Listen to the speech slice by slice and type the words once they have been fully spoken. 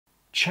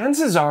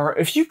Chances are,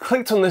 if you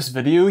clicked on this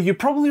video, you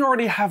probably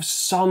already have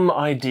some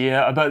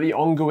idea about the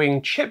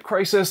ongoing chip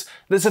crisis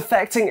that's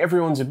affecting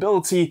everyone's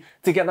ability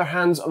to get their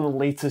hands on the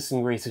latest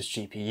and greatest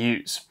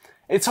GPUs.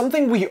 It's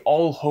something we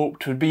all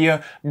hoped would be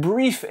a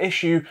brief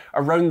issue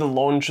around the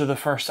launch of the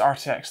first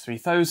RTX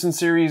 3000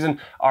 series and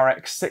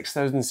RX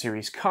 6000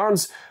 series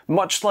cards,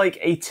 much like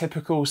a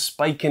typical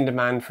spike in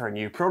demand for a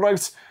new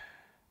product.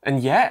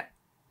 And yet,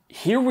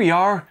 here we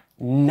are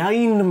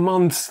 9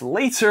 months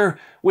later,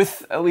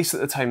 with, at least at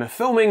the time of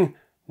filming,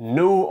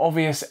 no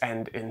obvious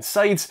end in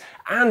sight,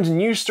 and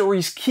news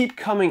stories keep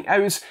coming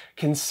out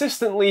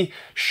consistently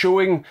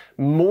showing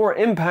more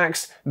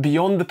impacts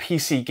beyond the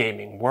PC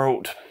gaming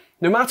world.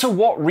 No matter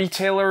what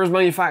retailers,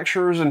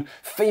 manufacturers, and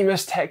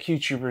famous tech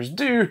YouTubers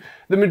do,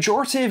 the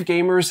majority of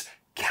gamers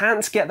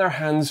can't get their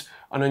hands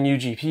on a new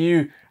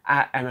GPU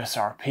at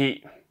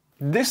MSRP.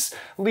 This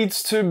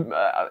leads to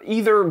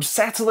either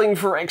settling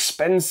for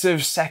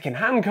expensive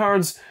second-hand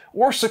cards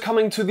or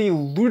succumbing to the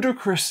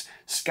ludicrous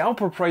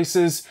scalper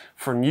prices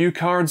for new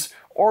cards,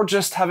 or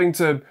just having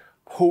to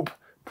hope,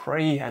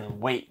 pray, and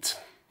wait.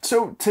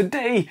 So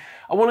today,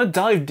 I want to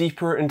dive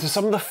deeper into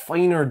some of the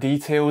finer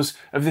details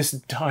of this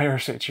dire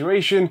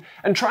situation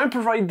and try and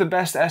provide the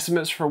best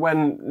estimates for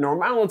when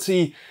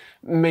normality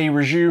may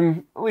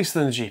resume, at least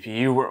in the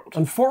GPU world.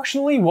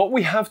 Unfortunately, what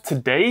we have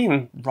today,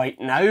 and right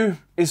now,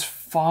 is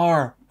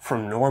far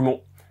from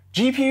normal.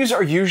 GPUs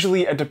are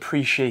usually a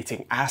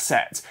depreciating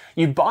asset.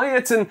 You buy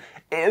it and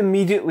it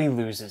immediately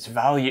loses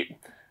value.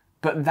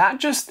 But that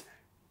just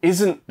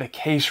isn't the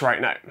case right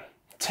now.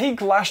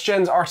 Take last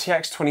gen's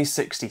RTX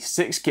 2060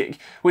 6GB,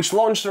 which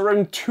launched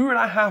around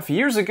 2.5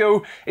 years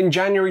ago in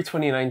January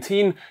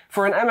 2019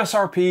 for an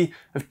MSRP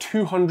of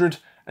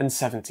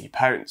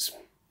 £270.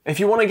 If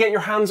you want to get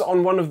your hands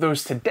on one of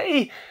those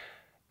today,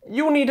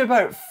 you'll need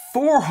about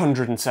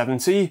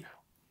 £470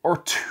 or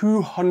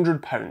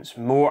 £200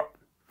 more.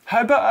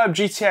 How about a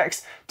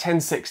GTX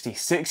 1060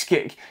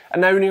 6GB, a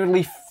now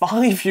nearly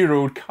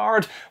 5-year-old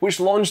card which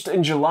launched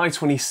in July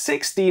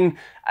 2016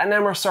 at an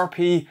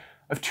MSRP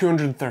of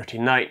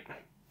 $239.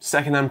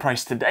 Second-hand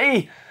price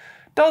today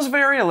does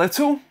vary a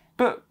little,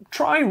 but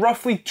try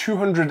roughly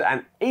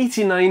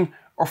 $289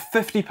 or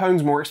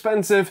 £50 more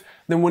expensive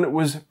than when it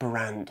was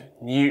brand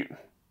new.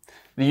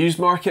 The used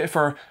market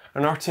for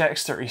an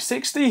RTX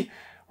 3060,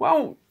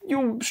 well,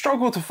 you'll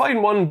struggle to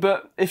find one,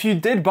 but if you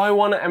did buy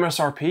one at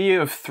MSRP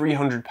of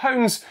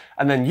 £300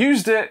 and then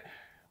used it,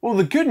 well,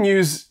 the good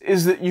news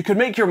is that you could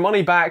make your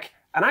money back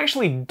and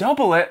actually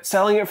double it,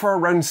 selling it for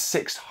around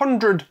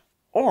 $600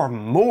 or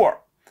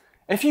more.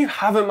 If you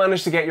haven't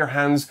managed to get your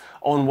hands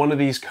on one of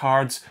these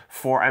cards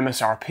for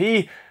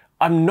MSRP,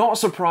 I'm not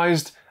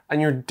surprised,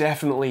 and you're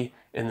definitely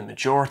in the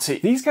majority.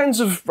 These kinds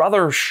of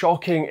rather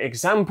shocking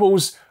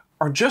examples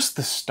are just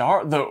the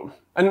start though.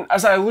 And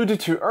as I alluded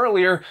to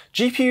earlier,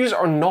 GPUs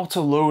are not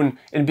alone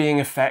in being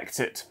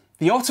affected.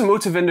 The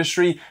automotive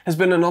industry has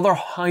been another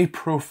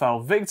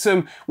high-profile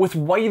victim, with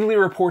widely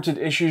reported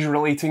issues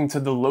relating to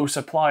the low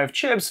supply of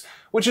chips,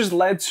 which has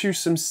led to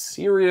some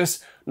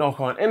serious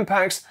knock-on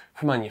impacts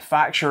for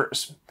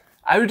manufacturers.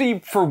 Audi,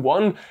 for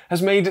one,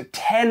 has made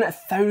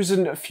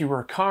 10,000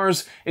 fewer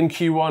cars in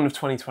Q1 of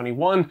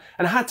 2021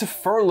 and had to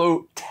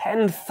furlough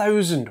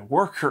 10,000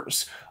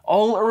 workers,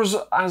 all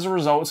as a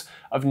result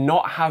of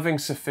not having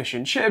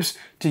sufficient chips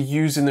to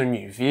use in their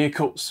new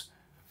vehicles.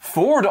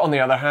 Ford, on the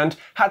other hand,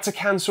 had to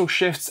cancel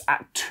shifts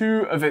at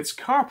 2 of its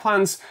car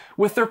plants,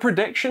 with their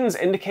predictions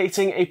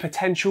indicating a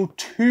potential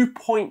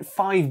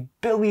 $2.5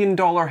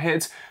 billion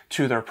hit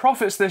to their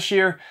profits this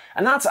year,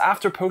 and that's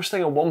after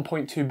posting a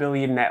 $1.2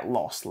 billion net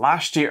loss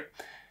last year.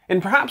 In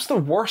perhaps the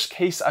worst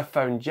case I've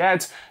found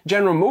yet,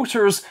 General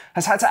Motors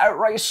has had to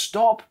outright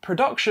stop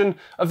production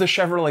of the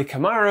Chevrolet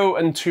Camaro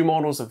and 2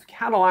 models of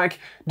Cadillac,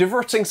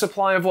 diverting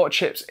supply of what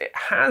chips it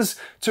has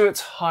to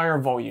its higher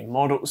volume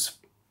models.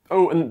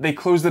 Oh, and they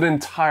closed an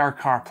entire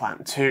car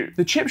plant too.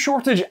 The chip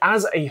shortage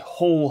as a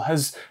whole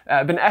has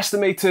been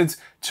estimated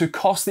to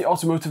cost the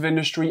automotive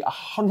industry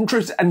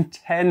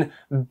 $110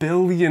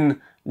 billion.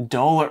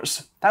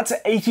 That's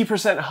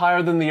 80%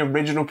 higher than the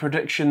original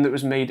prediction that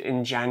was made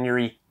in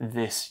January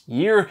this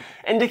year,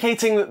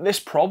 indicating that this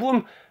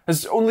problem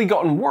has only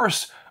gotten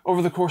worse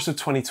over the course of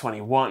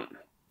 2021.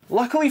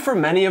 Luckily for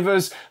many of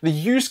us, the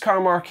used car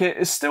market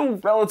is still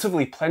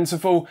relatively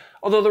plentiful,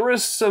 although there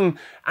is some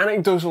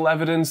anecdotal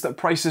evidence that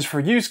prices for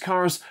used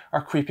cars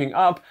are creeping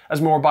up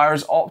as more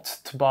buyers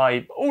opt to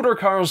buy older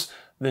cars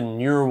than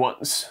newer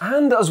ones.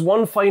 And as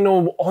one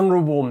final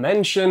honourable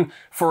mention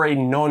for a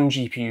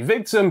non-GPU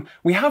victim,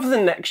 we have the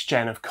next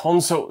gen of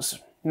consoles.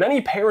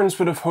 Many parents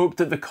would have hoped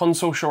that the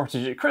console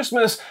shortage at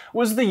Christmas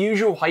was the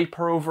usual hype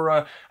over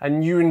a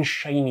new and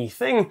shiny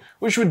thing,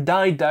 which would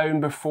die down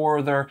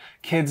before their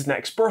kid's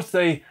next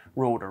birthday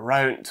rolled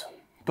around.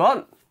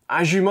 But,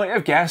 as you might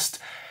have guessed,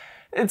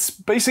 it's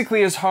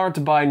basically as hard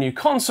to buy a new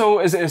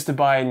console as it is to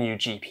buy a new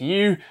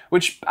GPU,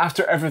 which,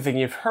 after everything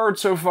you've heard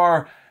so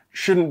far,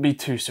 shouldn't be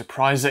too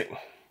surprising.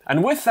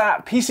 And with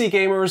that, PC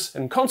gamers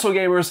and console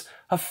gamers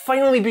have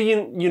finally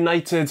been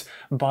united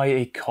by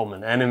a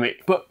common enemy.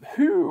 But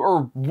who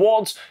or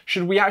what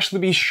should we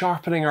actually be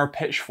sharpening our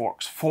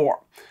pitchforks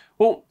for?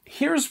 Well,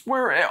 here's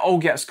where it all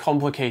gets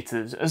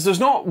complicated, as there's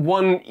not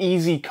one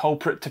easy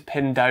culprit to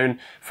pin down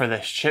for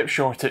this chip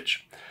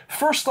shortage.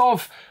 First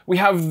off, we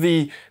have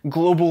the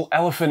global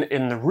elephant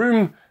in the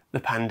room,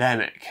 the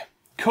pandemic.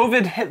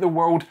 COVID hit the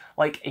world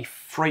like a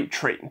freight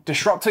train,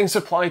 disrupting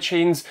supply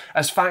chains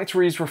as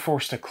factories were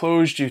forced to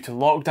close due to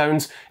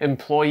lockdowns,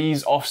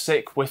 employees off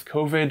sick with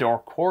COVID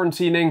or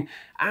quarantining,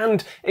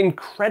 and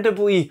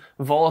incredibly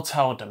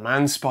volatile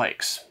demand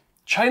spikes.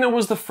 China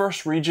was the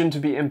first region to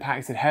be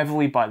impacted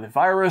heavily by the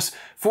virus,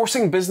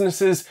 forcing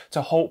businesses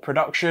to halt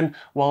production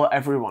while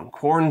everyone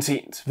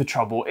quarantined. The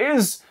trouble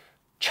is,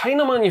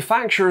 China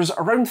manufactures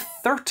around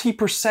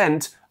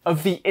 30%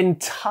 of the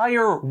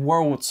entire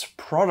world's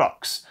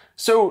products.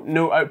 So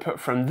no output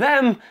from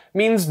them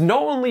means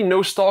not only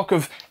no stock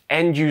of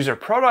end user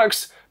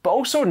products, but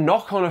also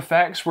knock-on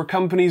effects where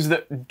companies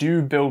that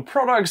do build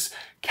products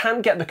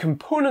can't get the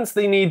components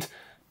they need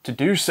to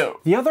do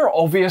so. The other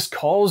obvious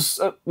cause,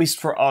 at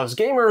least for us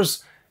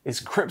gamers, is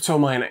crypto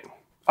mining.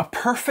 A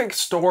perfect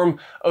storm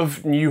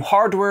of new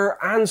hardware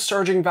and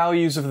surging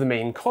values of the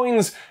main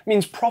coins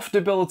means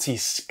profitability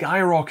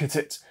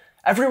skyrocketed.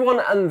 Everyone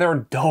and their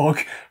dog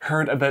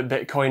heard about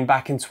Bitcoin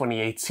back in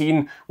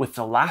 2018 with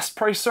the last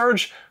price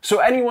surge, so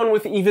anyone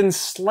with even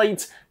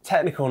slight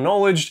technical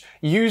knowledge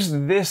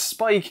used this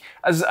spike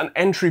as an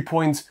entry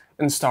point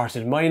and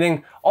started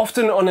mining,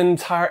 often on an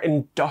entire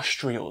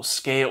industrial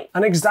scale.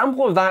 An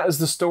example of that is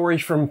the story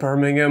from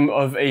Birmingham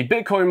of a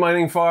Bitcoin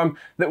mining farm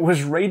that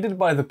was raided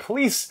by the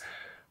police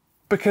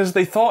because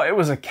they thought it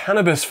was a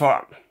cannabis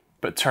farm,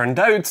 but turned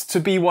out to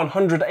be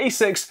 100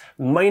 ASICs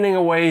mining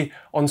away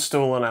on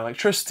stolen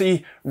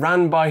electricity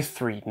ran by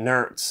 3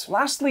 nerds.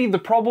 Lastly, the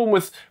problem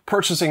with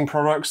purchasing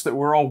products that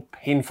we're all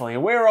painfully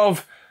aware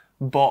of,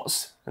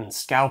 bots and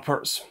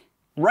scalpers.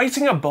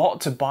 Writing a bot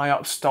to buy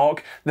up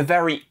stock the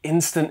very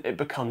instant it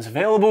becomes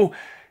available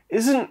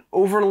isn't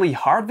overly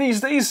hard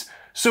these days,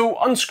 so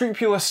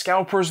unscrupulous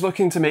scalpers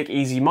looking to make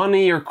easy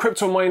money or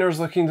crypto miners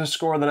looking to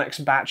score the next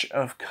batch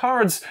of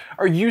cards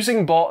are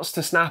using bots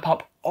to snap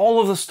up all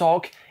of the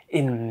stock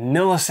in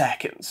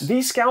milliseconds.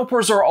 These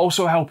scalpers are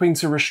also helping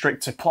to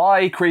restrict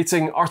supply,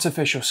 creating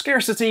artificial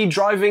scarcity,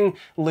 driving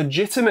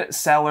legitimate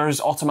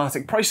sellers'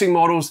 automatic pricing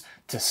models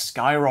to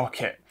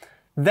skyrocket.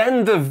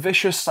 Then the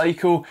vicious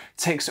cycle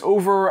takes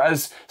over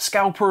as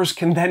scalpers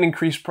can then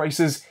increase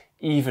prices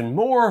even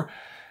more,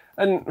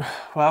 and,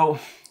 well,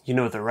 you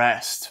know the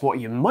rest. What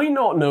you might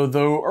not know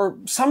though are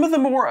some of the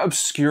more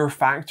obscure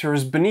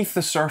factors beneath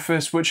the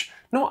surface which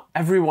not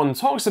everyone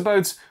talks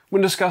about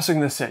when discussing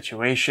the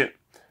situation.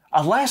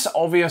 A less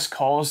obvious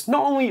cause,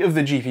 not only of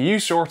the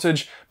GPU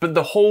shortage, but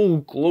the whole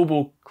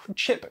global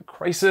chip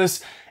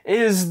crisis,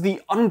 is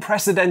the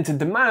unprecedented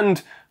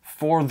demand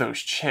for those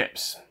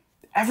chips.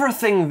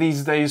 Everything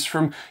these days,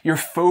 from your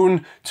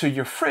phone to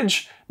your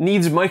fridge,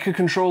 needs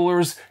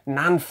microcontrollers,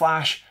 NAND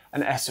flash,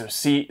 and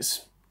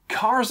SoCs.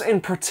 Cars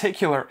in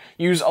particular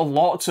use a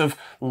lot of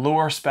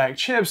lower spec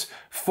chips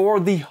for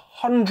the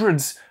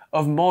hundreds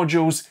of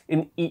modules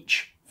in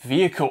each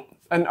vehicle,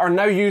 and are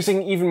now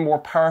using even more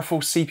powerful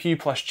CPU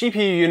plus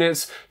GPU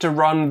units to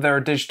run their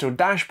digital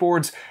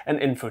dashboards and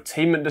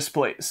infotainment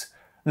displays.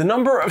 The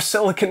number of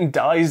silicon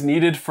dies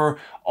needed for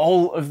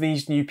all of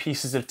these new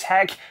pieces of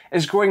tech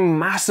is growing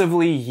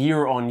massively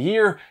year on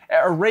year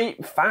at a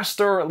rate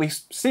faster, at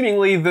least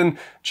seemingly, than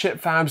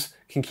chip fabs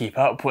can keep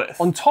up with.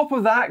 On top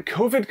of that,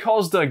 COVID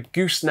caused a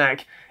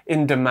gooseneck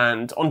in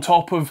demand on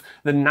top of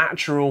the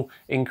natural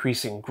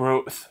increasing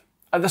growth.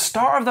 At the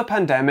start of the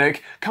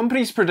pandemic,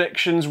 companies'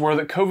 predictions were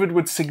that COVID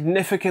would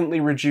significantly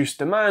reduce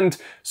demand,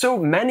 so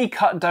many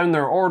cut down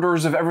their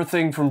orders of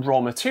everything from raw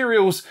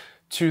materials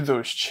to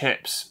those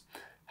chips.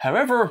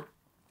 However,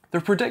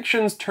 their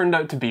predictions turned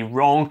out to be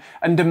wrong,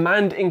 and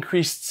demand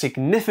increased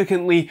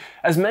significantly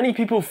as many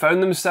people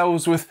found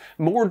themselves with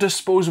more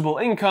disposable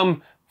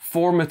income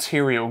for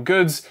material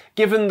goods,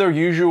 given their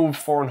usual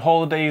foreign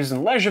holidays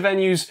and leisure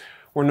venues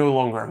were no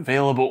longer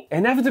available.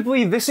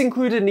 Inevitably, this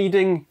included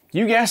needing,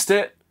 you guessed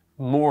it,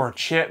 more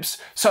chips,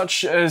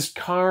 such as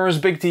cars,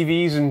 big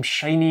TVs, and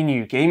shiny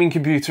new gaming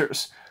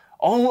computers.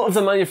 All of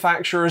the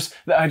manufacturers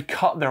that had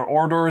cut their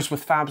orders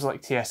with fabs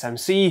like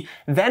TSMC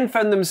then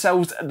found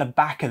themselves at the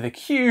back of the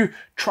queue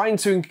trying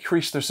to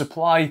increase their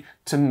supply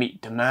to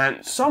meet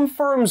demand. Some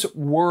firms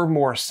were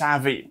more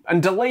savvy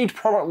and delayed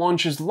product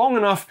launches long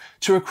enough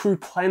to accrue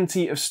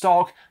plenty of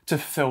stock to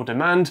fill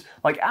demand,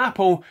 like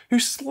Apple, who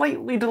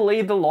slightly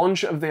delayed the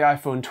launch of the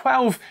iPhone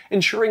 12,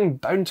 ensuring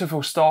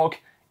bountiful stock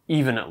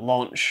even at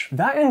launch.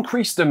 That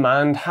increased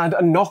demand had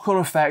a knock-on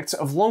effect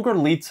of longer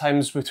lead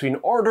times between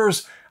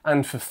orders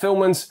and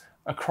fulfillments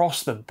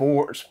across the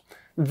board.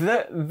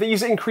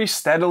 These increased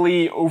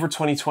steadily over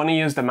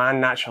 2020 as demand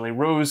naturally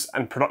rose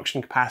and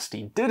production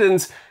capacity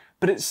didn't,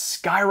 but it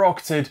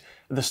skyrocketed at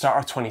the start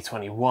of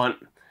 2021.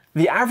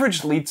 The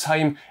average lead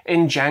time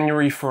in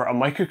January for a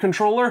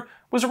microcontroller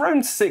was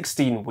around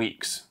 16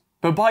 weeks.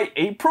 But by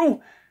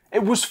April,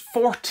 it was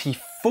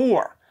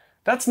 44.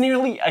 That's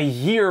nearly a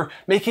year,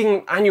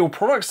 making annual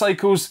product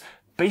cycles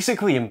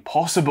basically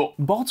impossible.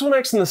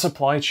 Bottlenecks in the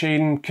supply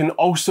chain can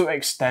also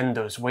extend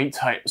those wait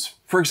times.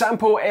 For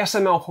example,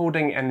 ASML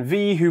Holding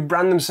NV, who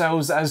brand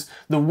themselves as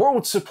the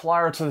world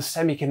supplier to the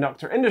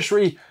semiconductor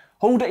industry,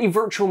 hold a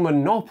virtual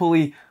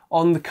monopoly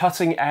on the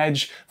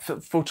cutting-edge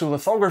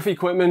photolithography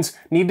equipment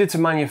needed to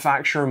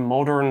manufacture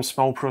modern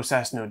small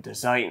process node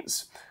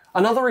designs.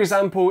 Another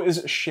example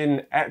is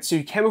Shin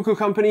Etsu Chemical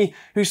Company,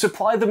 who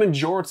supply the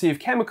majority of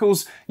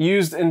chemicals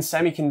used in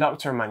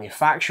semiconductor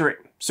manufacturing.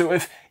 So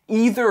if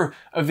either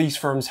of these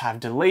firms have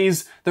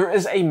delays, there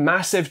is a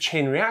massive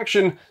chain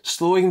reaction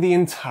slowing the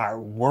entire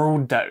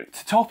world down.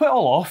 To top it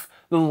all off,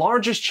 the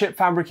largest chip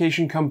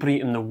fabrication company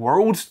in the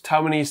world,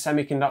 Taiwanese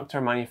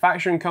Semiconductor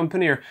Manufacturing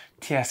Company, or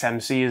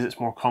TSMC as it's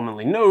more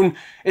commonly known,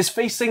 is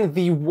facing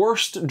the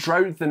worst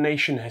drought the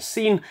nation has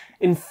seen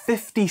in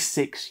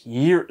 56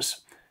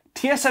 years.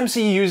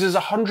 TSMC uses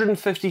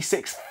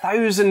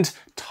 156,000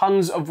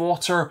 tons of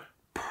water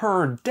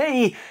per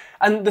day,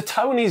 and the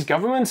Taiwanese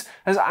government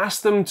has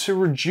asked them to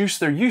reduce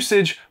their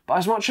usage by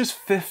as much as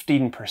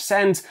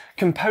 15%,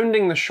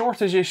 compounding the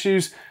shortage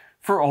issues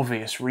for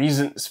obvious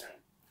reasons.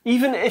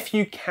 Even if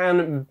you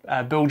can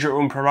build your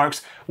own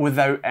products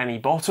without any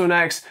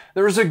bottlenecks,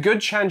 there is a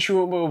good chance you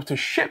won't be able to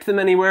ship them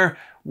anywhere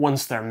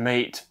once they're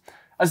made.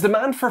 As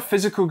demand for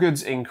physical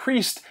goods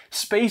increased,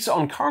 space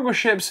on cargo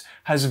ships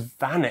has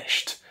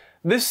vanished.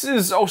 This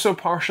is also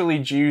partially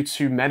due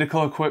to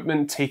medical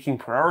equipment taking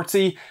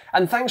priority,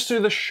 and thanks to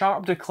the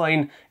sharp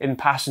decline in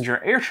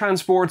passenger air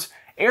transport,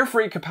 air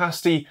freight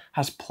capacity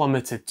has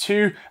plummeted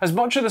too, as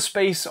much of the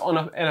space in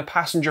a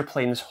passenger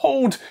plane's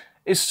hold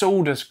is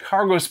sold as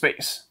cargo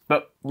space.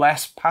 But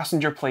less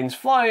passenger planes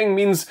flying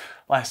means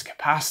less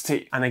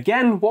capacity. And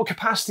again, what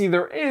capacity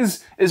there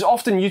is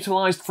often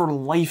utilised for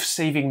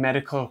life-saving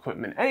medical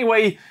equipment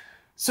anyway,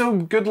 so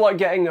good luck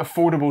getting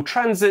affordable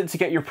transit to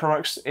get your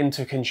products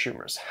into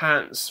consumers'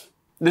 hands.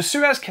 The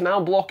Suez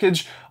Canal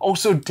blockage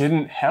also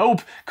didn't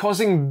help,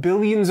 causing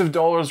billions of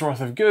dollars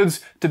worth of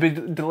goods to be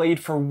delayed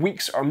for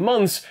weeks or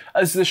months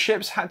as the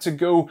ships had to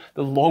go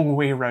the long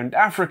way around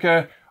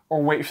Africa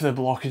or wait for the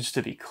blockage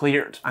to be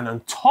cleared. And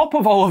on top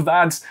of all of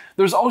that,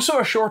 there's also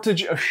a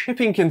shortage of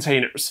shipping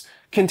containers.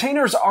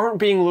 Containers aren't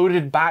being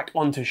loaded back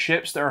onto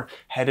ships that are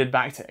headed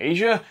back to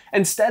Asia.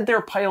 Instead,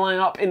 they're piling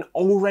up in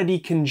already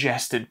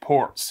congested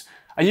ports.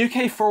 A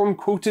UK forum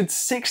quoted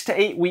 6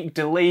 to 8 week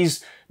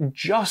delays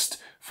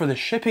just for the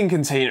shipping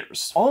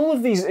containers. All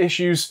of these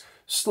issues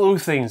slow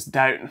things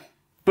down.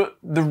 But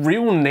the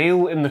real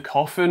nail in the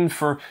coffin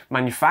for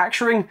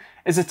manufacturing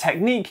is a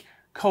technique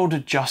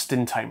called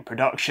just-in-time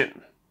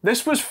production.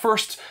 This was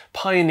first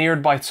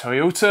pioneered by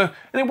Toyota,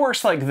 and it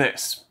works like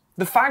this.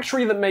 The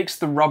factory that makes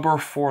the rubber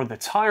for the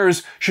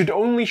tyres should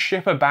only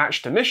ship a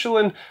batch to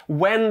Michelin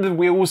when the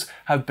wheels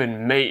have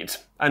been made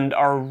and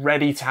are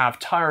ready to have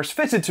tyres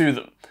fitted to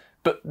them.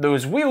 But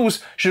those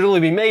wheels should only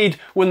be made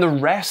when the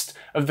rest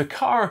of the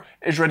car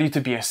is ready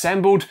to be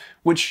assembled,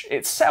 which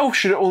itself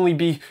should only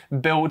be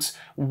built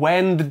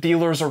when the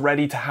dealers are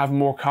ready to have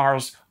more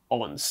cars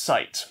on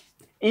site.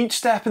 Each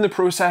step in the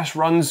process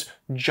runs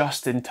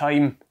just in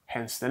time,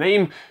 hence the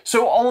name,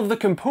 so all of the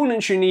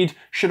components you need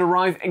should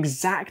arrive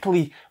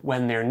exactly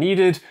when they're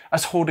needed,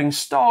 as holding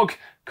stock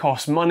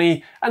costs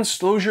money and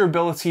slows your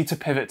ability to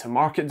pivot to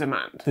market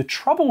demand. The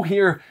trouble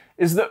here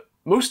is that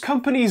most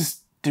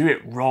companies do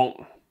it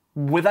wrong,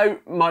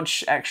 without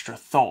much extra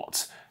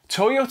thought.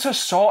 Toyota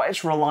saw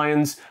its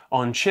reliance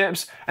on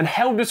chips and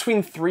held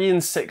between 3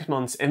 and 6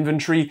 months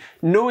inventory,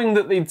 knowing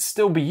that they'd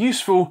still be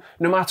useful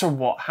no matter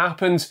what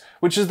happens,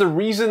 which is the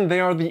reason they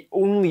are the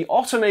only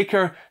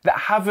automaker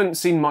that haven't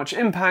seen much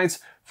impact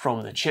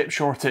from the chip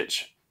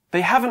shortage.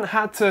 They haven't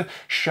had to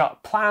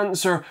shut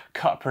plants or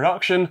cut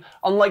production,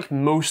 unlike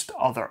most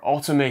other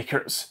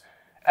automakers.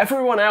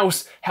 Everyone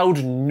else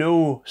held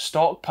no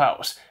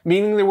stockpiles,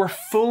 meaning they were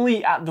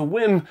fully at the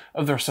whim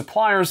of their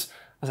suppliers,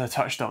 as I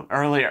touched on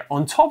earlier.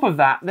 On top of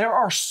that, there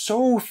are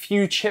so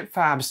few chip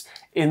fabs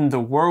in the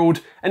world,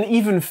 and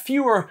even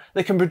fewer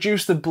that can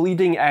produce the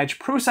bleeding edge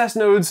process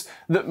nodes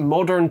that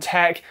modern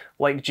tech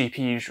like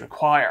GPUs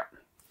require.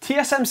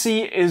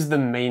 TSMC is the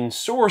main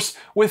source,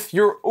 with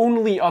your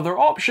only other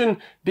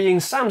option being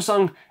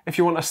Samsung if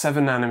you want a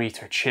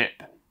 7nm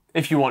chip.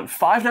 If you want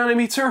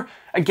 5nm,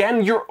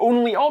 again, your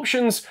only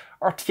options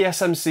are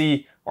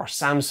TSMC or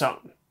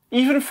Samsung.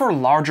 Even for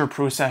larger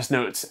process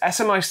nodes,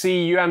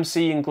 SMIC,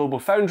 UMC and Global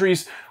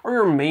Foundries are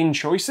your main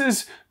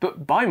choices,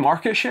 but by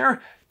market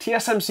share,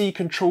 TSMC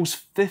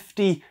controls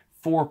 54%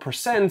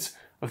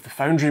 of the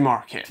foundry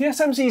market.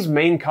 TSMC's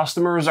main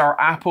customers are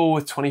Apple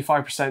with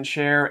 25%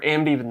 share,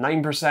 AMD with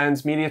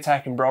 9%,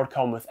 MediaTek and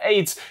Broadcom with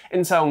 8%,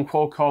 Intel and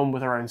Qualcomm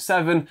with around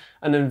 7%,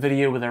 and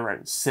Nvidia with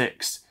around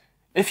 6%.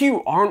 If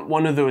you aren't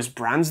one of those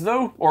brands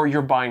though, or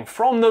you're buying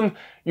from them,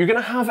 you're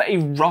going to have a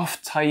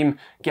rough time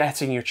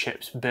getting your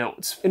chips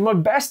built. In my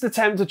best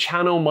attempt to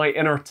channel my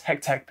inner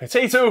tech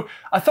potato,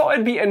 I thought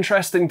it'd be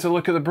interesting to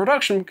look at the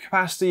production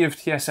capacity of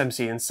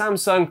TSMC and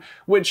Samsung,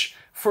 which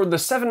for the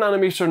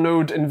 7nm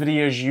node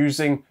Nvidia is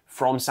using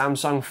from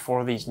Samsung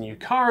for these new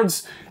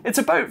cards, it's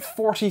about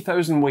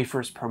 40,000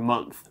 wafers per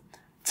month.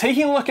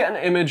 Taking a look at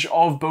an image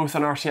of both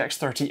an RTX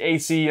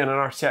 3080 and an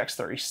RTX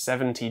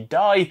 3070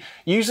 die,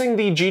 using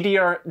the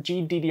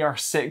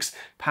GDDR6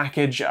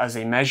 package as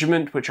a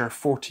measurement, which are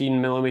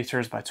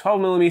 14mm by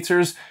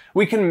 12mm,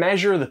 we can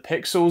measure the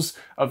pixels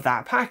of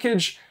that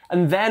package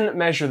and then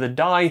measure the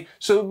die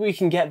so that we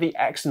can get the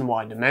X and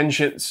Y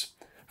dimensions.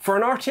 For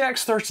an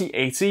RTX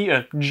 3080,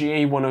 a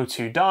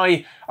GA102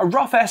 die, a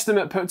rough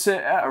estimate puts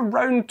it at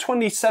around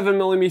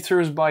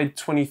 27mm by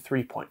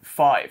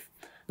 23.5.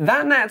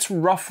 That nets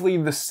roughly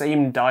the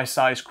same die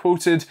size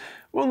quoted,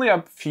 only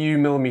a few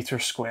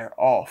millimeters square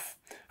off.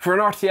 For an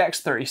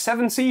RTX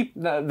 3070,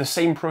 the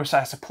same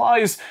process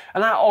applies,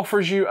 and that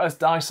offers you a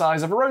die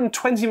size of around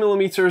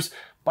 20mm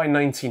by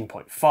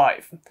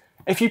 19.5.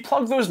 If you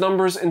plug those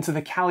numbers into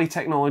the Kali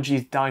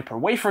Technologies die per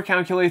wafer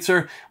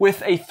calculator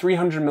with a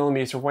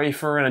 300mm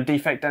wafer and a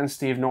defect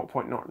density of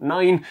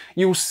 0.09,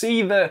 you'll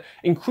see that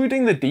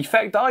including the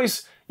defect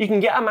dies, you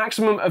can get a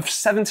maximum of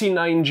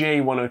 79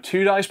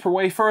 GA102 dies per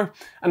wafer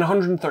and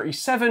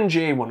 137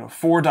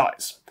 GA104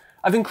 dies.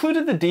 I've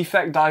included the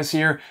defect dies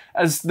here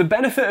as the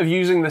benefit of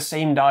using the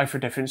same die for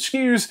different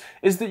SKUs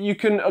is that you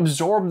can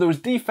absorb those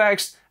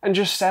defects and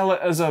just sell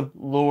it as a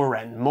lower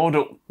end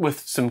model with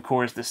some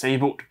cores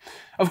disabled.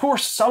 Of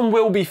course, some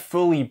will be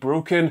fully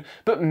broken,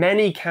 but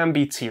many can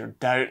be tiered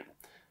down.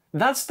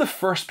 That's the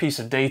first piece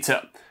of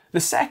data. The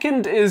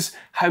second is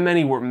how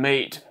many were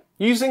made.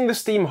 Using the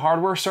Steam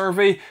hardware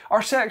survey,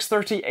 RTX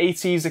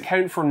 3080s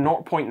account for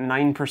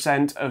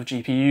 0.9% of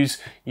GPUs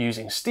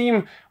using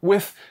Steam,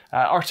 with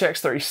RTX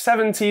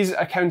 3070s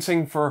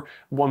accounting for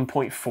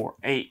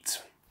 1.48%.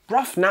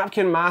 Rough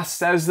napkin math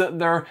says that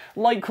there are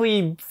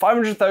likely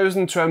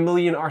 500,000 to a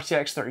million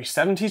RTX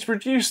 3070s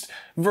produced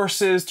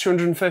versus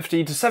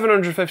 250 to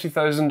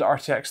 750,000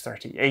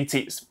 RTX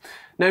 3080s.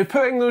 Now,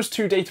 putting those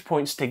two data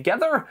points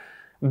together,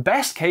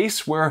 best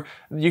case, where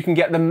you can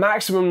get the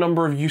maximum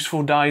number of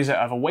useful dies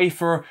out of a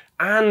wafer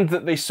and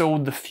that they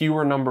sold the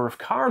fewer number of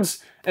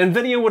cards,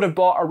 Nvidia would have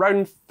bought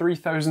around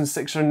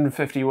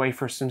 3,650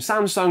 wafers from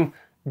Samsung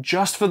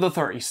just for the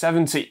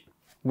 3070.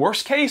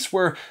 Worst case,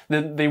 where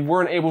they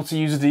weren't able to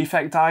use the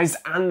defect dies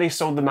and they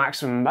sold the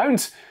maximum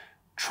amount,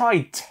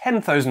 try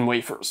 10,000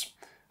 wafers.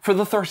 For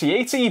the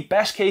 3080,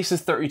 best case is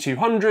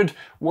 3,200,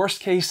 worst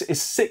case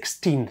is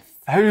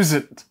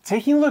 16,000.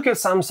 Taking a look at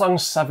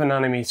Samsung's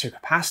 7nm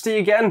capacity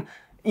again,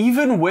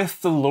 even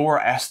with the lower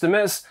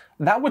estimates,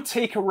 that would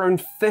take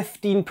around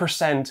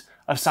 15%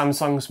 of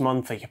Samsung's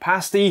monthly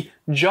capacity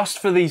just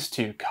for these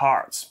two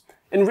cards.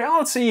 In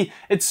reality,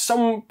 it's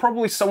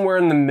probably somewhere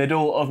in the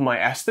middle of my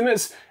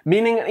estimates,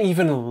 meaning an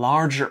even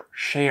larger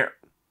share.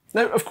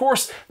 Now, of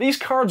course, these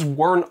cards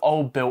weren't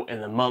all built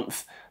in a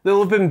month. They'll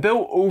have been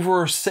built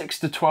over 6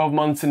 to 12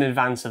 months in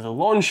advance of the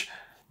launch,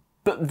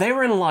 but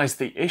therein lies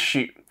the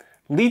issue.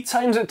 Lead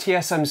times at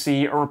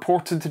TSMC are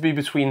reported to be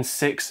between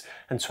 6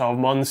 and 12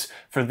 months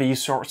for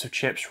these sorts of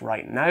chips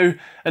right now,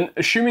 and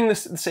assuming the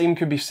same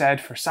could be said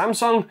for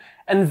Samsung,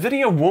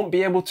 Nvidia won't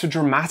be able to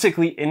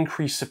dramatically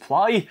increase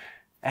supply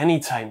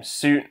anytime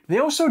soon. They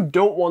also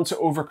don't want to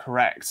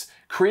overcorrect,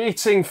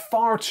 creating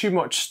far too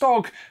much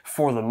stock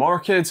for the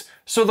market,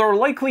 so they're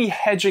likely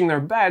hedging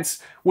their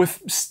bets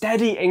with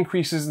steady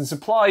increases in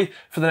supply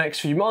for the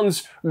next few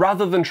months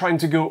rather than trying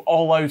to go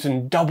all out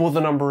and double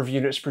the number of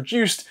units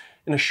produced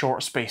in a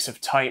short space of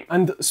time.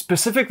 And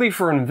specifically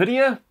for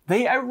Nvidia,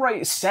 they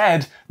outright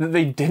said that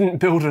they didn't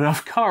build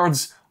enough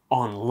cards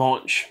on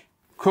launch.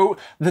 Quote,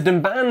 "The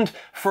demand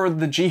for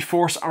the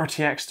GeForce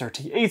RTX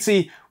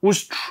 3080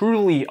 was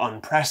truly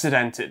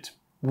unprecedented.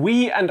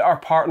 We and our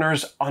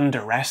partners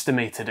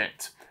underestimated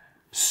it.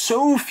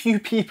 So few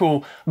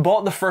people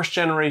bought the first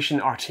generation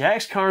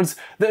RTX cards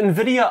that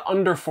Nvidia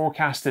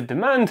underforecasted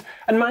demand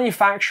and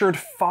manufactured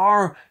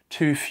far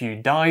too few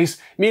dies,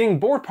 meaning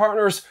board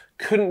partners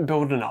couldn't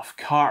build enough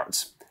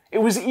cards.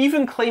 It was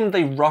even claimed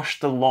they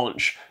rushed the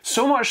launch,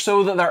 so much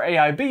so that their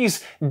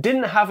AIBs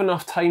didn't have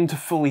enough time to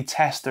fully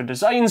test their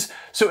designs,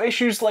 so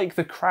issues like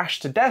the crash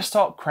to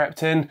desktop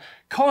crept in,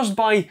 caused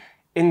by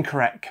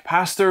incorrect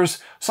capacitors,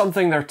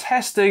 something their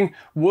testing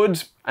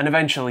would, and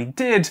eventually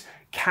did,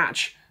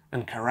 catch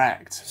and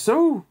correct."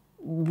 So,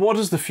 what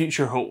does the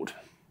future hold?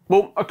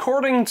 Well,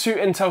 according to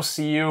Intel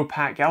CEO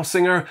Pat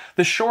Gelsinger,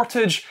 the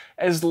shortage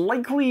is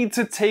likely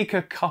to take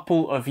a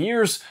couple of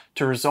years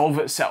to resolve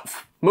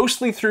itself,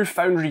 mostly through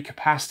foundry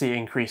capacity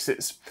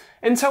increases.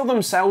 Intel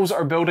themselves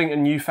are building a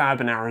new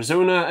fab in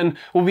Arizona and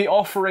will be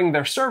offering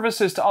their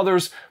services to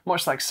others,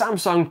 much like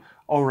Samsung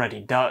already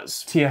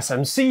does.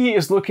 TSMC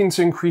is looking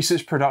to increase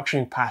its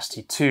production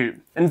capacity too,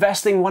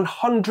 investing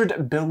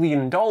 $100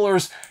 billion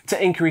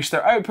to increase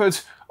their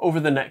output over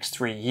the next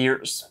 3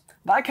 years.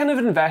 That kind of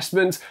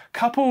investment,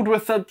 coupled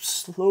with a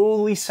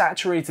slowly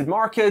saturated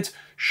market,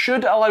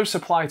 should allow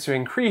supply to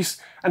increase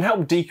and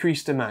help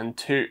decrease demand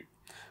too.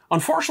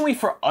 Unfortunately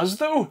for us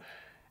though,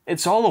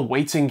 it's all a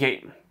waiting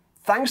game.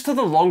 Thanks to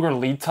the longer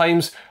lead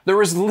times,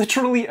 there is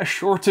literally a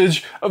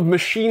shortage of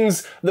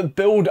machines that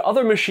build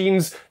other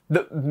machines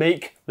that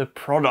make the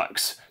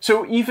products.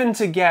 So even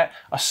to get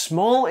a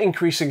small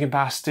increase in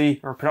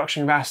capacity or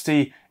production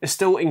capacity is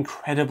still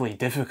incredibly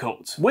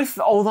difficult. With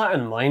all that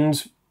in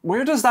mind,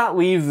 where does that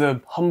leave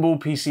the humble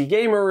PC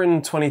gamer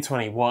in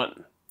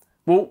 2021?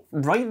 Well,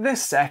 right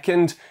this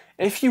second,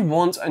 if you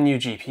want a new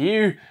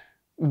GPU,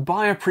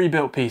 buy a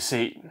pre-built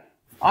PC.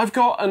 I've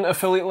got an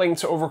affiliate link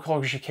to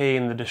Overclockers UK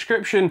in the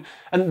description,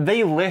 and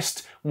they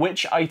list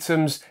which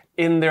items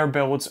in their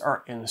builds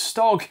are in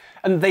stock,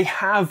 and they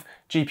have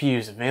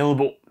GPUs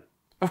available.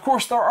 Of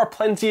course, there are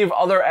plenty of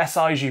other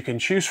SIs you can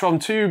choose from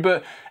too,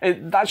 but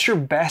that's your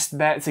best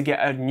bet to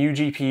get a new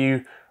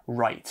GPU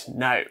right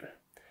now.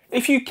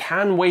 If you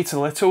can wait a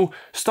little,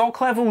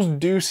 stock levels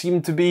do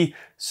seem to be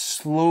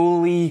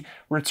slowly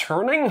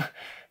returning.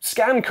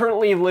 Scan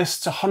currently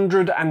lists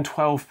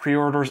 112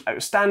 pre-orders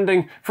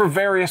outstanding for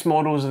various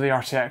models of the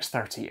RTX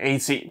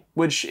 3080,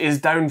 which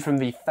is down from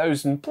the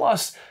 1,000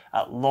 plus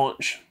at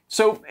launch.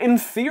 So in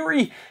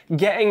theory,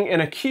 getting in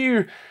a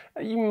queue,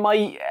 you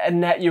might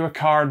net you a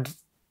card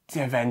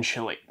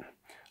eventually.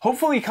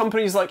 Hopefully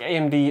companies like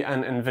AMD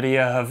and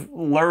Nvidia have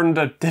learned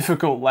a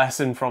difficult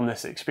lesson from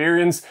this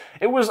experience.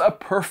 It was a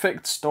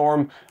perfect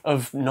storm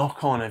of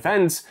knock-on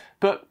events,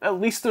 but at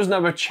least there's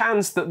now a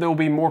chance that they'll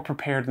be more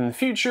prepared in the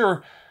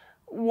future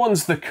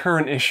once the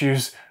current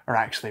issues are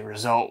actually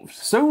resolved.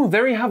 So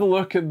there you have a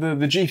look at the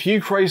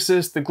GPU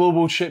crisis, the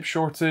global chip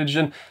shortage,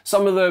 and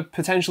some of the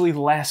potentially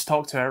less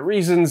talked about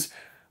reasons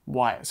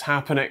why it's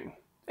happening.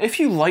 If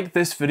you like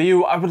this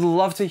video, I would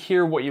love to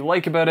hear what you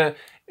like about it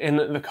in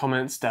the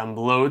comments down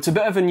below. It's a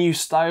bit of a new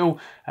style,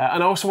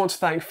 and I also want to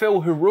thank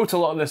Phil, who wrote a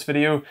lot of this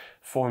video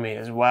for me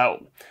as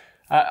well.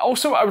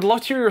 Also, I would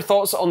love to hear your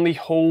thoughts on the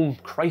whole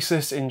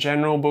crisis in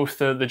general, both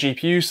the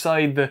GPU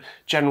side, the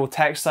general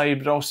tech side,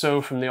 but also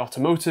from the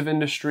automotive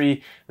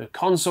industry, the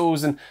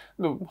consoles, and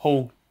the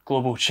whole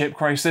global chip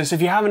crisis.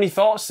 If you have any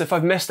thoughts, if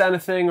I've missed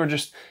anything, or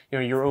just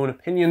your own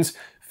opinions,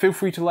 feel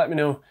free to let me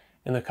know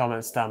in the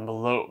comments down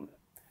below.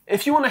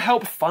 If you want to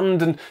help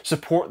fund and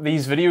support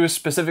these videos,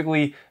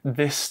 specifically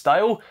this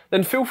style,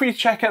 then feel free to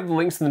check out the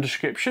links in the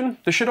description.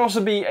 There should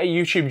also be a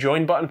YouTube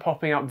join button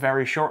popping up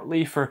very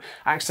shortly for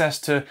access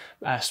to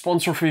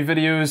sponsor-free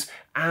videos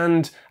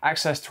and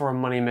access to our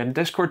Money Min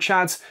Discord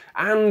chats,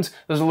 and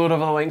there's a load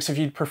of other links if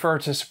you'd prefer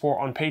to support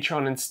on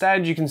Patreon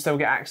instead. You can still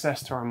get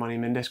access to our Money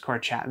Min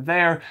Discord chat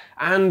there,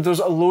 and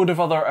there's a load of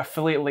other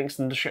affiliate links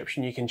in the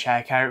description you can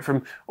check out,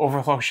 from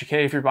Overclockers UK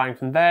if you're buying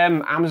from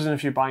them, Amazon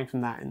if you're buying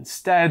from that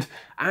instead,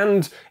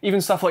 and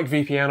even stuff like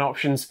VPN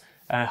options,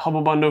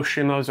 Humble Bundle,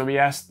 Streamlabs,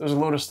 OBS. There's a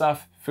load of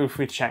stuff. Feel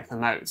free to check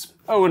them out.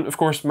 Oh, and of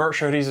course, merch,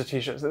 hoodies, or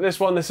t-shirts like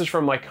this is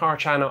from my car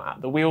channel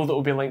At The Wheel that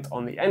will be linked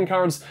on the end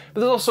cards.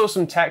 But there's also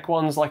some tech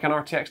ones like an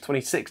RTX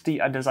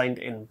 2060 I designed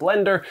in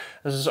Blender.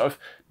 There's a sort of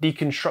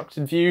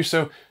deconstructed view,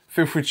 so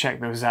feel free to check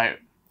those out.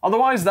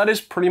 Otherwise, that is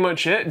pretty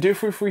much it. Do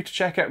feel free to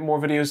check out more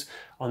videos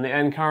on the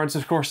end cards.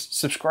 Of course,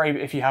 subscribe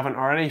if you haven't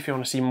already, if you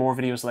want to see more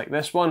videos like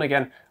this one.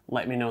 Again,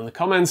 let me know in the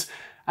comments,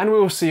 and we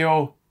will see you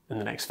all in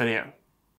the next video.